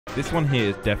This one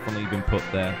here has definitely been put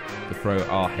there to throw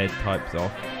our head types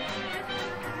off.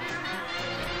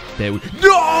 There we go.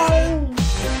 No!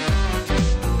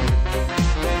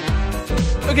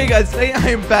 Okay, guys, today I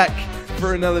am back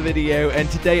for another video,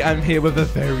 and today I'm here with a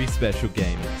very special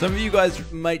game. Some of you guys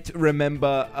might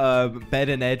remember Bed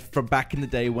and Ed from back in the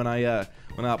day when I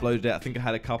uploaded it. I think I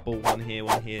had a couple, one here,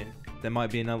 one here. There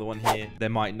might be another one here. There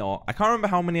might not. I can't remember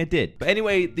how many I did. But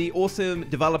anyway, the awesome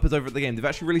developers over at the game, they've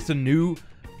actually released a new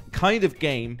kind of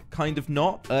game, kind of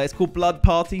not. It's called Blood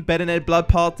Party, Bed and Ed Blood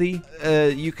Party.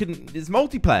 It's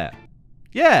multiplayer.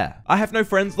 Yeah, I have no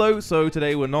friends though, so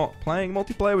today we're not playing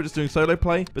multiplayer, we're just doing solo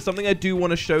play. But something I do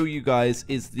want to show you guys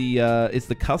is the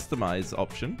customize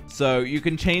option. So you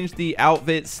can change the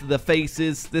outfits, the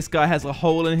faces. This guy has a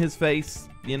hole in his face,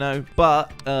 you know,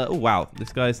 but oh wow,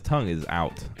 this guy's tongue is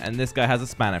out, and this guy has a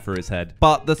spanner for his head.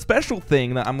 But the special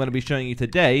thing that I'm going to be showing you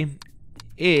today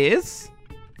is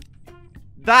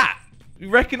that. You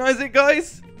recognize it,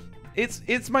 guys?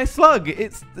 It's my slug.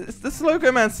 It's the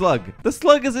Slogo Man slug. The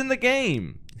slug is in the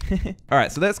game. All right,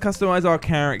 so let's customize our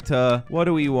character. What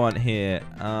do we want here?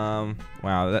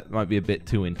 Wow, that might be a bit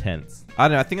too intense. I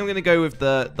don't know. I think I'm gonna go with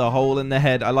the hole in the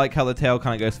head. I like how the tail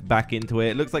kind of goes back into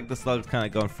it. It looks like the slug's kind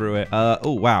of gone through it.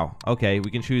 Oh wow. Okay,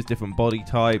 we can choose different body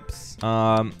types.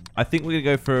 I think we're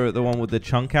gonna go for the one with the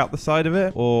chunk out the side of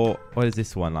it. Or what is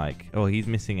this one like? Oh, he's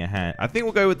missing a hand. I think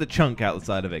we'll go with the chunk out the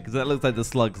side of it because that looks like the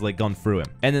slug's like gone through him.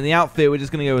 And then the outfit, we're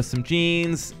just gonna go with some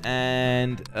jeans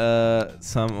and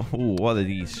some. Ooh, what are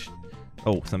these?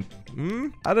 Oh, some.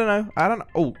 I don't know.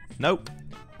 Oh, nope.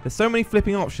 There's so many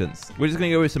flipping options. We're just going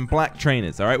to go with some black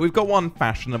trainers, all right? We've got one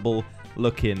fashionable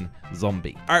looking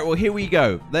zombie. All right, well, here we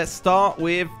go. Let's start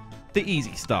with the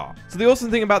easy start. So the awesome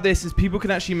thing about this is people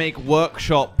can actually make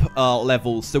workshop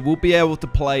levels. So we'll be able to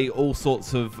play all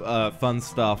sorts of fun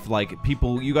stuff. Like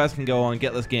you guys can go on,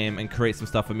 get this game and create some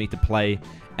stuff for me to play.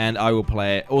 And I will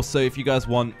play it. Also, if you guys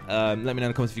want, let me know in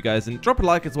the comments if you guys, and drop a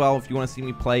like as well if you want to see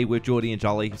me play with Geordie and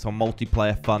Jolly. Some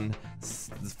multiplayer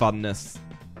funness.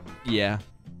 Yeah.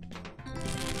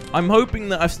 I'm hoping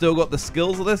that I've still got the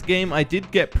skills of this game. I did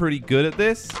get pretty good at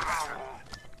this.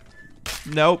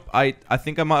 Nope, I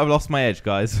think I might have lost my edge,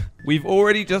 guys. We've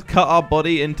already just cut our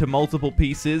body into multiple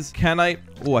pieces. Can I?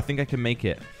 Oh, I think I can make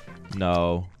it.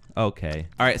 No. Okay.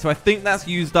 All right, so I think that's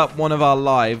used up one of our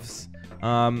lives.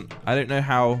 I don't know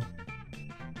how.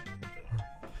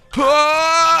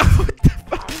 What the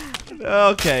fuck?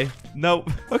 Okay. Nope.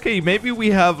 Okay, maybe we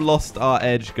have lost our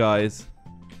edge, guys.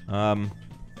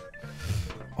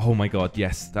 Oh my god,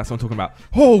 yes. That's what I'm talking about.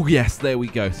 Oh, yes. There we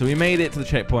go. So we made it to the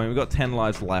checkpoint. We've got 10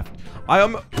 lives left. I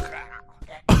am...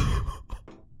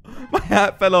 My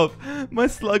hat fell off. My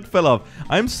slug fell off.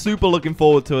 I'm super looking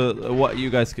forward to what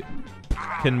you guys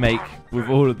can make with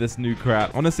all of this new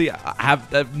crap. Honestly,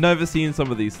 I've never seen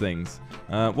some of these things.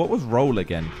 What was roll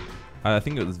again? I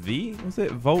think it was V. Was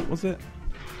it? Volt, was it?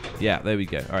 Yeah, there we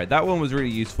go. All right, that one was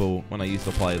really useful when I used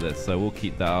to play this, so we'll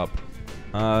keep that up.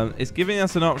 It's giving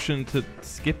us an option to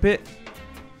skip it,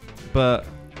 but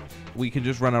we can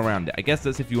just run around it. I guess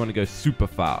that's if you want to go super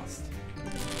fast.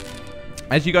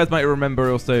 As you guys might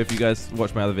remember also, if you guys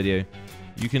watch my other video,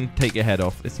 you can take your head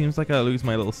off. It seems like I lose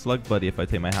my little slug buddy if I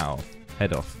take my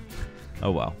head off.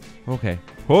 Oh, well. Okay.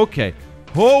 Okay.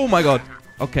 Oh, my God.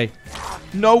 Okay.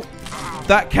 No.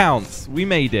 That counts. We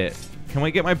made it. Can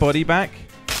we get my body back?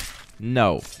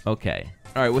 No. Okay.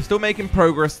 All right. We're still making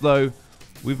progress, though.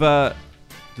 We've, do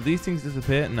these things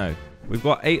disappear? No. We've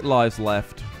got 8 lives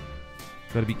left.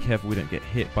 Gotta be careful we don't get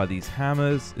hit by these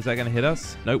hammers. Is that gonna hit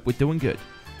us? Nope, we're doing good.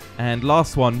 And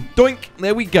last one. Doink!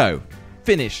 There we go.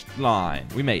 Finished line.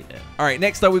 We made it. Alright,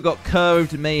 next up we've got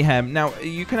Curved Mayhem. Now,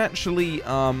 you can actually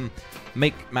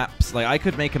make maps. Like, I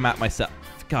could make a map myself.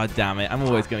 God damn it. I'm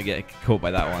always going to get caught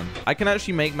by that one. I can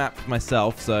actually make maps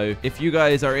myself. So, if you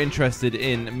guys are interested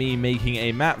in me making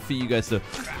a map for you guys to...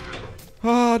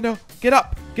 Oh, no. Get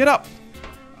up. Get up.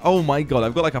 Oh, my God.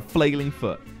 I've got like a flailing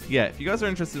foot. Yeah, if you guys are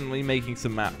interested in me making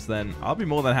some maps, then I'll be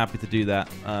more than happy to do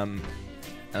that.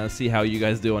 And see how you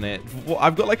guys do on it.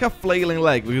 I've got like a flailing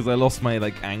leg because I lost my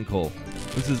like ankle.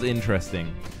 This is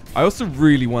interesting. I also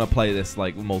really want to play this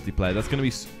like multiplayer. That's going to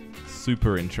be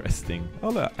super interesting. Oh,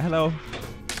 look. Hello.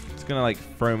 It's going to like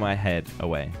throw my head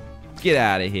away. Get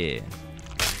out of here.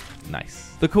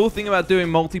 Nice. The cool thing about doing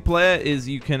multiplayer is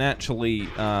you can actually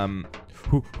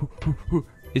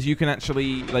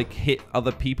like hit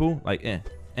other people like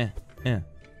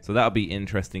so that'll be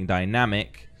interesting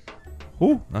dynamic.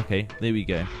 Oh, okay, there we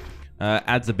go.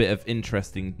 Adds a bit of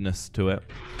interestingness to it.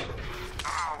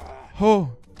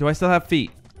 Oh, do I still have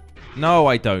feet? No,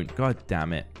 I don't. God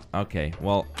damn it. Okay,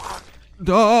 well.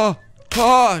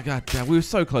 Oh, god damn. We were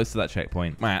so close to that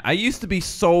checkpoint. Man, I used to be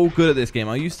so good at this game.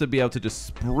 I used to be able to just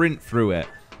sprint through it.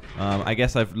 I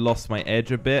guess I've lost my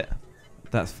edge a bit.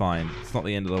 That's fine. It's not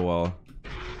the end of the world.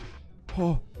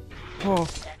 Oh, oh,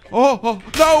 oh, oh,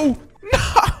 no! No!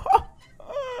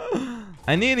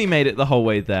 I nearly made it the whole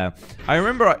way there. I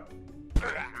remember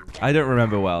I don't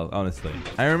remember well, honestly.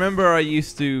 I remember I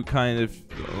used to kind of,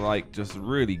 like, just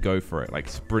really go for it. Like,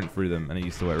 sprint through them, and it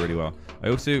used to work really well. I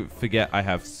also forget I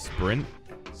have sprint,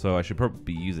 so I should probably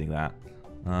be using that.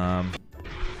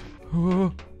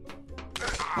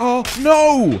 Oh,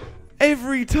 no!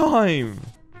 Every time!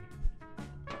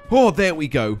 Oh, there we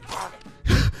go.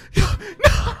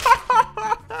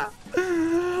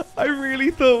 I really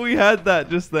thought we had that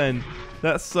just then.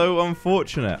 That's so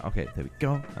unfortunate. Okay, there we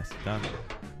go. Nice, done.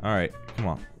 All right, come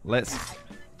on. Let's...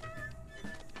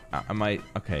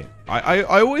 Okay. I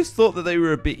always thought that they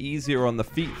were a bit easier on the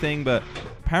feet thing, but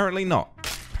apparently not.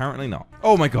 Apparently not.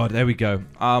 Oh my god, there we go.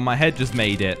 My head just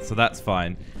made it, so that's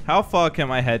fine. How far can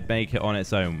my head make it on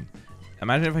its own?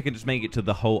 Imagine if I could just make it to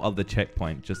the whole other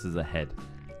checkpoint just as a head.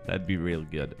 That'd be real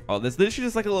good. Oh, there's literally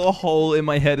just like a little hole in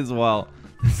my head as well.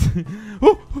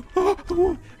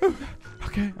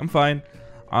 Okay, I'm fine.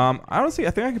 Honestly,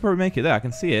 I think I could probably make it there. I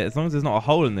can see it. As long as there's not a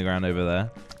hole in the ground over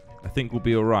there, I think we'll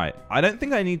be all right. I don't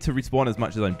think I need to respawn as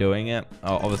much as I'm doing it.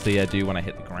 Obviously, I do when I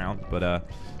hit the ground, but I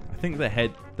think the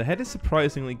head is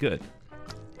surprisingly good.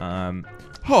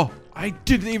 Oh, I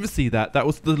didn't even see that. That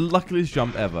was the luckiest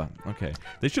jump ever. Okay,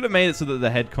 they should have made it so that the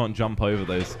head can't jump over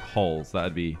those holes.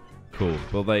 That'd be cool.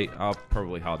 Well, they are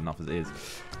probably hard enough as it is.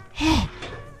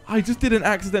 I just did an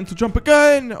accidental jump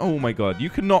again. Oh my god, you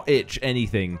cannot itch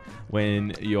anything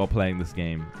when you're playing this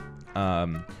game.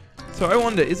 So I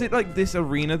wonder, is it like this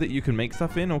arena that you can make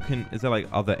stuff in, or is there like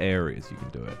other areas you can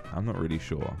do it? I'm not really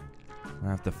sure. I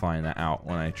have to find that out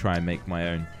when I try and make my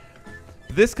own.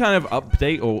 This kind of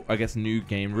update, or I guess new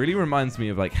game, really reminds me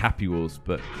of like Happy Wheels,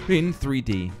 but in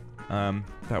 3D.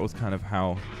 That was kind of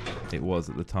how it was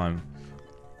at the time.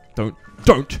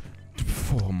 Don't.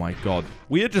 Oh my god.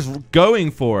 We are just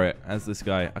going for it as this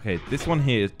guy. Okay, this one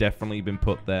here has definitely been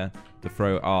put there to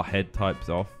throw our head types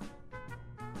off.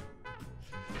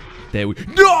 There we...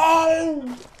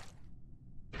 No!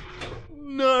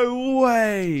 No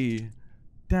way!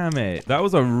 Damn it. That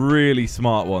was a really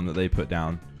smart one that they put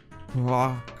down.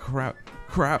 Oh,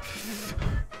 crap.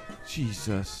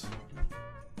 Jesus.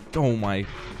 Oh my...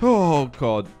 Oh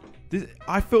god.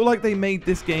 I feel like they made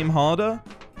this game harder.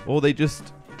 Or they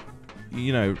just...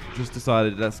 You know, just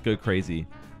decided, let's go crazy.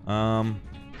 There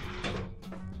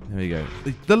we go.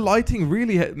 The lighting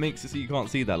really makes it so you can't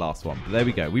see that last one. But there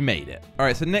we go. We made it. All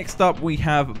right, so next up we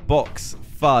have Box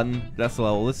Fun. That's the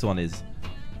level this one is.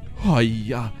 Oh,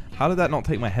 yeah. How did that not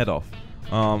take my head off?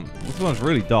 This one's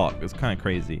really dark. It's kind of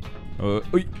crazy. There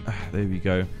we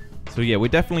go. So, yeah, we're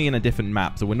definitely in a different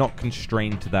map. So, we're not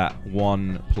constrained to that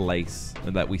one place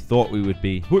that we thought we would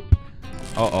be. Whoop.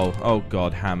 Uh-oh. Oh,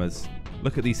 God. Hammers.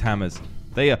 Look at these hammers.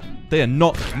 They are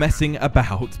not messing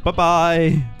about.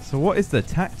 Bye-bye. So what is the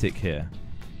tactic here?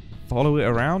 Follow it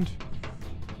around?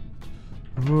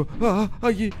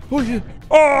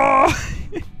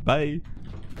 Bye.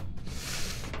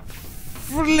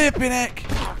 Flipping heck.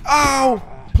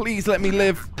 Ow. Please let me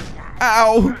live.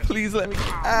 Ow. Please let me.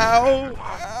 Ow.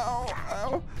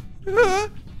 Ow. Ow.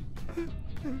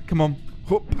 Come on.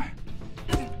 Whoop.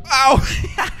 Ow.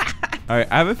 Alright,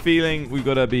 I have a feeling we've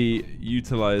got to be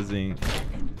utilizing...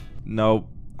 No,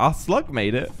 our slug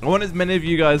made it. I want as many of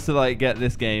you guys to like get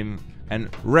this game and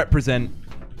represent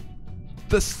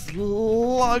the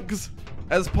slugs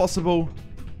as possible.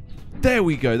 There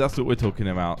we go, that's what we're talking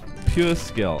about. Pure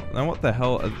skill. Now what the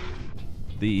hell are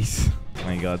these? Oh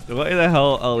my god, what the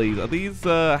hell are these? Are these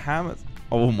hammers?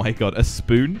 Oh my god, a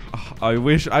spoon? Oh, I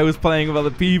wish I was playing with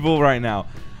other people right now.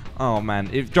 Oh man,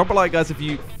 drop a like guys if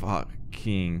you... Fuck.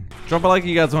 Drop a like if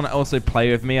you guys want to also play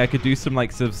with me. I could do some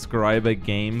like subscriber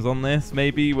games on this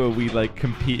maybe where we like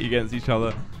compete against each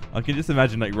other. I can just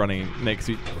imagine like running next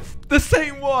to the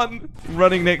same one,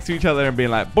 running next to each other and being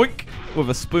like boink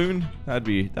with a spoon. That'd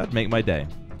make my day.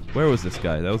 Where was this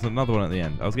guy? There was another one at the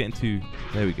end. I was getting to...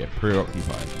 There we go.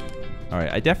 Preoccupied. All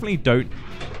right. I definitely don't...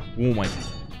 Oh my...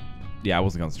 Yeah, I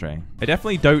wasn't concentrating. I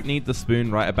definitely don't need the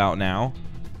spoon right about now,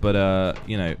 but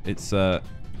you know,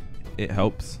 it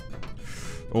helps.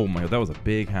 Oh my god, that was a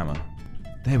big hammer.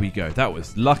 There we go. That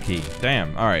was lucky.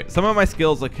 Damn. All right. Some of my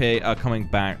skills, okay, are coming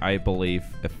back, I believe.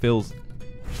 It feels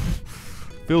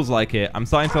like it. I'm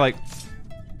starting to, like,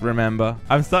 remember.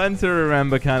 I'm starting to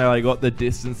remember kind of, like, what the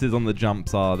distances on the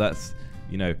jumps are. That's,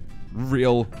 you know,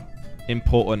 real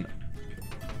important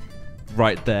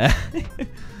right there.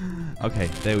 Okay,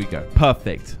 there we go.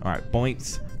 Perfect. All right,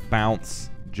 points, bounce,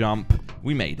 jump.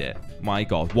 We made it. My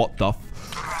God, what the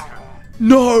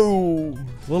No!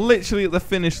 We're literally at the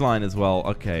finish line as well.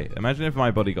 Okay, imagine if my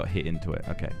body got hit into it.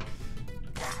 Okay.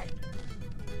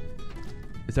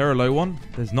 Is there a low one?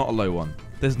 There's not a low one.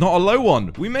 There's not a low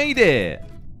one. We made it.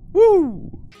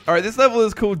 Woo! All right, this level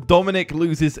is called Dominic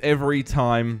Loses Every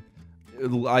Time.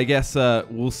 I guess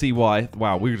we'll see why.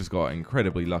 Wow, we just got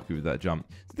incredibly lucky with that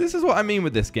jump. This is what I mean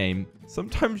with this game.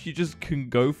 Sometimes you just can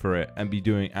go for it and be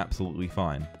doing absolutely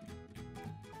fine.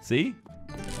 See?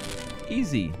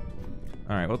 Easy.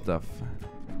 All right, what the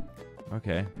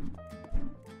Okay.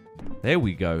 There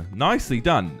we go. Nicely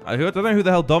done. I don't know who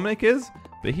the hell Dominic is,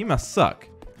 but he must suck.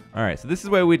 All right, so this is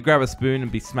where we'd grab a spoon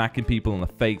and be smacking people in the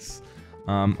face.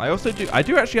 I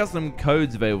do actually have some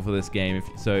codes available for this game.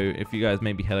 So if you guys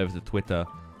maybe head over to Twitter,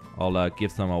 I'll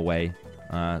give some away.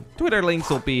 Twitter links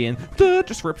will be in the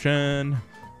description,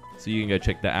 so you can go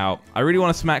check that out. I really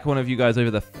want to smack one of you guys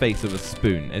over the face with a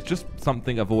spoon. It's just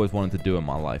something I've always wanted to do in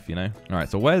my life, you know? All right,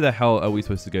 so where the hell are we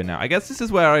supposed to go now? I guess this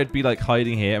is where I'd be like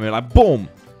hiding here. I mean, like, boom!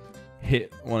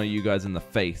 Hit one of you guys in the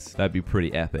face. That'd be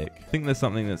pretty epic. I think there's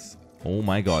something that's... Oh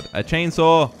my God, a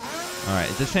chainsaw! All right,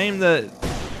 it's a shame that...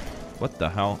 What the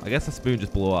hell? I guess the spoon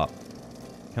just blew up.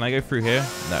 Can I go through here?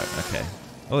 No, okay.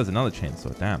 Oh, there's another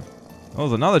chainsaw, damn. Oh,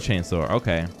 there's another chainsaw,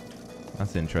 okay.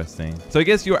 That's interesting. So I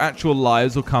guess your actual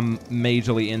lives will come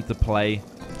majorly into play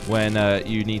when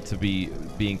you need to be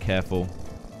being careful.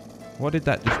 What did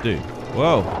that just do?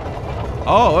 Whoa.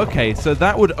 Oh, okay. So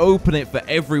that would open it for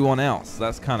everyone else.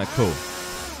 That's kind of cool.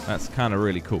 That's kind of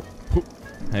really cool. Whoop.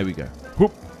 There we go.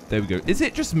 Whoop. There we go. Is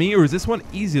it just me, or is this one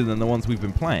easier than the ones we've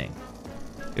been playing?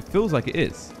 It feels like it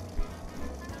is.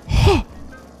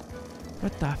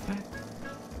 What the fuck?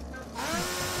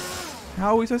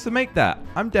 How are we supposed to make that?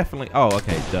 I'm definitely... Oh,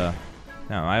 okay, duh.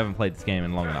 No, I haven't played this game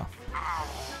in long enough.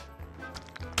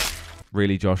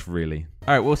 Really, Josh? Really?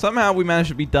 All right, well, somehow we managed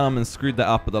to be dumb and screwed that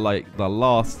up at the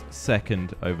last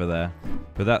second over there.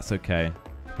 But that's okay.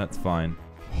 That's fine.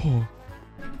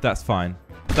 That's fine.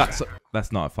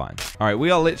 That's not fine. All right,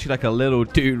 we are literally like a little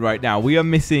dude right now. We are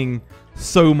missing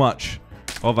so much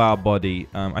of our body.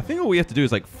 I think all we have to do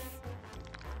is like...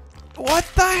 What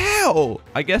the hell?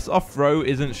 I guess our throw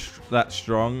isn't that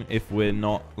strong if we're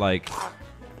not like...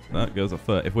 That goes a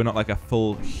foot. If we're not like a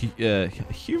full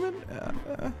human?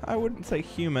 I wouldn't say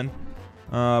human.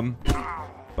 Bye.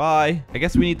 I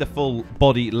guess we need the full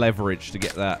body leverage to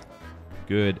get that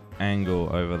good angle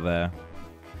over there.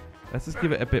 Let's just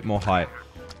give it a bit more height.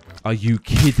 Are you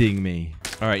kidding me?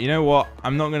 All right, you know what?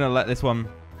 I'm not going to let this one...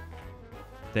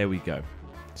 There we go.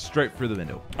 Straight through the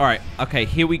middle. All right. Okay,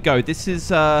 here we go. This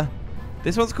is...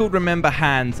 This one's called Remember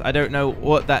Hands. I don't know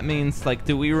what that means. Like,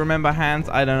 do we remember hands?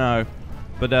 I don't know.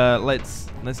 But let's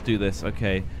do this.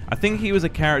 Okay. I think he was a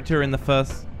character in the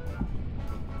first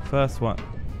one.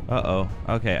 Uh-oh.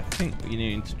 Okay, I think we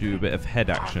need to do a bit of head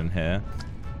action here.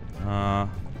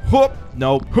 Whoop!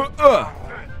 No.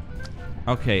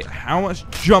 Okay, how much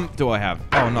jump do I have?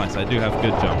 Oh, nice. I do have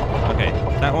good jump. Okay,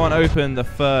 that one opened the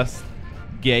first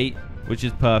gate, which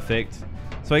is perfect.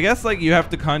 So I guess like you have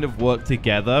to kind of work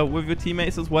together with your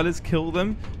teammates as well as kill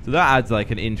them. So that adds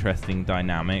like an interesting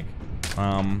dynamic.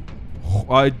 There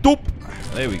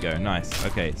we go. Nice.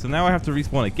 Okay, so now I have to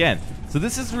respawn again. So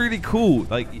this is really cool.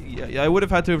 Like I would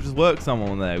have had to have just worked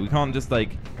someone there. We can't just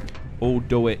like all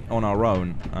do it on our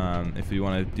own if we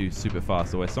want to do super fast.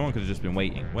 Otherwise, someone could have just been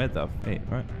waiting. Where the... Wait,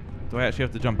 right? Do I actually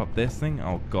have to jump up this thing?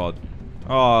 Oh God.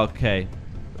 Oh, okay.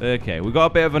 Okay, we got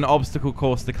a bit of an obstacle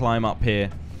course to climb up here.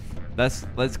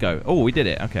 Let's go. Oh, we did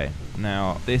it. Okay.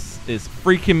 Now, this is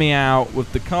freaking me out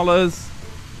with the colors.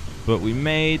 But we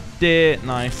made it.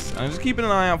 Nice. I'm just keeping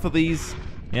an eye out for these.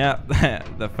 Yeah,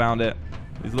 they found it.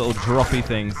 These little droppy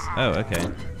things. Oh, okay.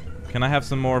 Can I have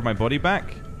some more of my body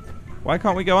back? Why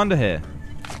can't we go under here?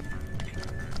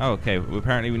 Oh, okay. Well,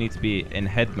 apparently we need to be in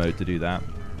head mode to do that.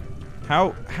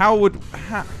 I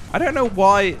don't know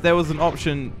why there was an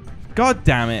option... God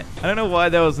damn it. I don't know why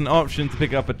there was an option to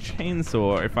pick up a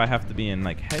chainsaw if I have to be in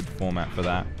like head format for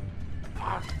that.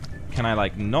 Can I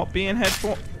like not be in head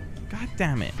format? God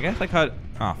damn it. I guess I could...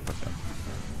 Oh, fuck up.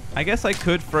 I guess I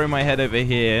could throw my head over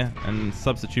here and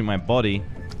substitute my body.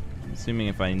 Assuming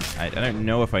if I don't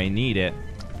know if I need it.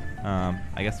 I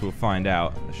guess we'll find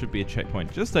out. There should be a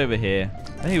checkpoint just over here.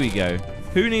 There we go.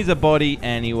 Who needs a body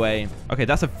anyway? Okay,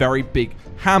 that's a very big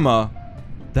hammer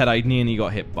that I nearly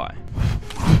got hit by.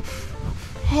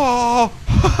 Oh,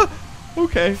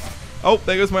 okay. Oh,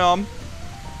 there goes my arm.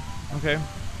 Okay.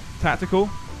 Tactical.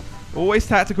 Always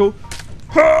tactical.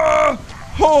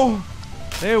 Oh,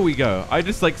 There we go. I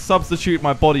just like substitute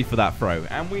my body for that throw,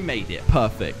 and we made it.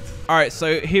 Perfect. All right,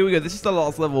 so here we go. This is the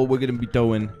last level we're going to be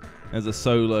doing as a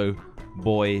solo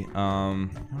boy. Not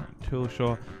too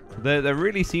sure. They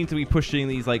really seem to be pushing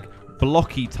these like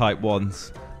blocky type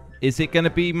ones. Is it going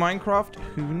to be Minecraft?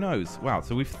 Who knows? Wow.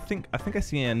 So I think I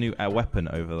see a new weapon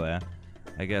over there.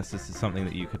 I guess this is something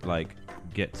that you could like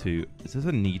get to. Is this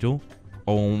a needle?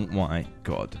 Oh my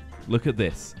god. Look at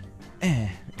this.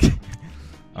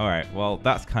 All right. Well,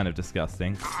 that's kind of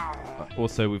disgusting.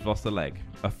 Also, we've lost a leg.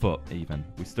 A foot, even.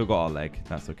 We still got our leg.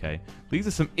 That's okay. These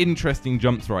are some interesting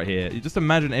jumps right here. You just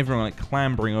imagine everyone like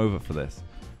clambering over for this.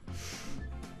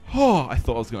 Oh, I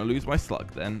thought I was going to lose my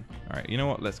slug then. All right, you know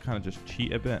what? Let's kind of just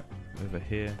cheat a bit. Over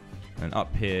here and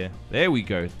up here. There we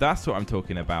go. That's what I'm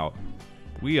talking about.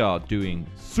 We are doing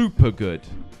super good.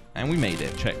 And we made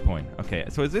it. Checkpoint. Okay,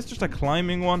 so is this just a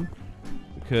climbing one?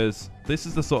 Because this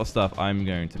is the sort of stuff I'm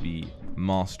going to be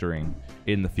mastering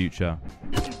in the future.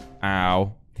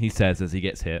 Ow. He says as he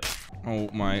gets hit. Oh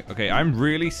my. Okay, I'm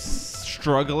really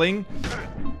struggling.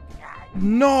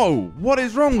 No! What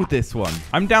is wrong with this one?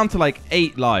 I'm down to like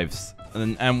 8 lives.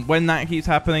 And when that keeps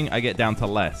happening, I get down to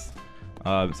less.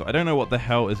 So I don't know what the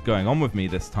hell is going on with me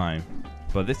this time.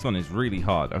 But this one is really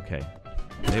hard. Okay.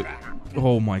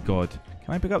 Oh my god.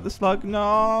 Can I pick up the slug?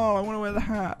 No! I want to wear the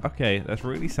hat. Okay, that's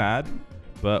really sad.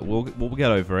 But we'll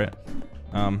get over it.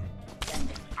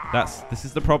 This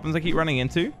is the problems I keep running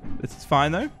into. This is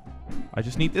fine though. I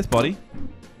just need this body.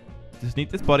 Just need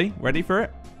this body. Ready for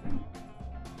it?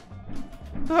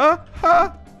 Oh,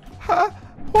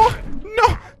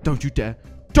 no! Don't you dare.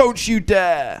 Don't you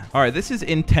dare! Alright, this is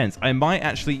intense. I might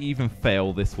actually even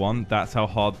fail this one. That's how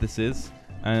hard this is.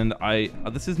 And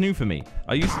this is new for me.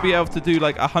 I used to be able to do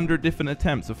like 100 different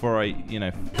attempts before I,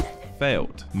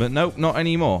 failed. But nope, not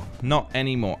anymore. Not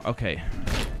anymore. Okay.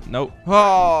 Nope.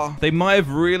 Oh, they might have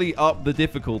really upped the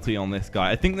difficulty on this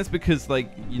guy. I think that's because, like,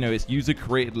 it's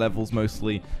user-created levels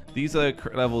mostly. These are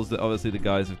levels that obviously the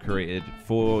guys have created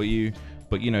for you.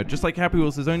 But, just like Happy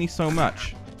Wheels, there's only so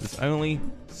much. There's only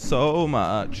so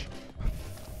much.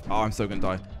 Oh, I'm so gonna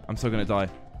die. I'm so gonna die.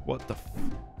 What the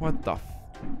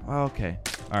Okay.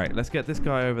 All right, let's get this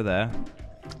guy over there.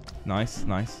 Nice,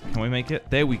 nice. Can we make it?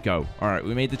 There we go. All right,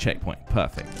 we made the checkpoint.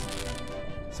 Perfect.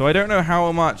 So I don't know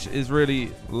how much is really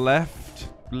left.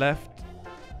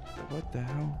 What the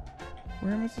hell?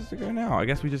 Where am I supposed to go now? I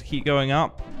guess we just keep going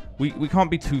up. We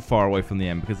can't be too far away from the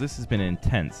end because this has been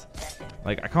intense.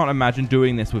 Like, I can't imagine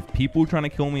doing this with people trying to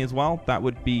kill me as well. That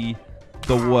would be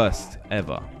the worst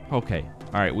ever. Okay.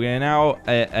 All right, we are now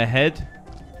a head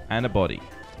and a body.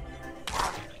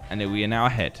 And then we are now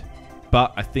ahead.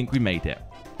 But I think we made it.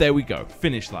 There we go.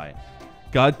 Finish line.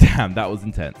 God damn, that was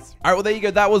intense. All right, well, there you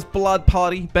go. That was Blood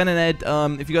Party, Ben and Ed.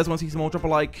 If you guys want to see some more, drop a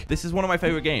like. This is one of my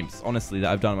favorite games, honestly, that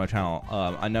I've done on my channel.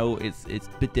 I know it's a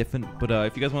bit different, but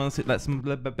if you guys want to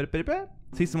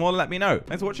see some more, let me know.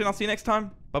 Thanks for watching. I'll see you next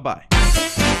time. Bye-bye.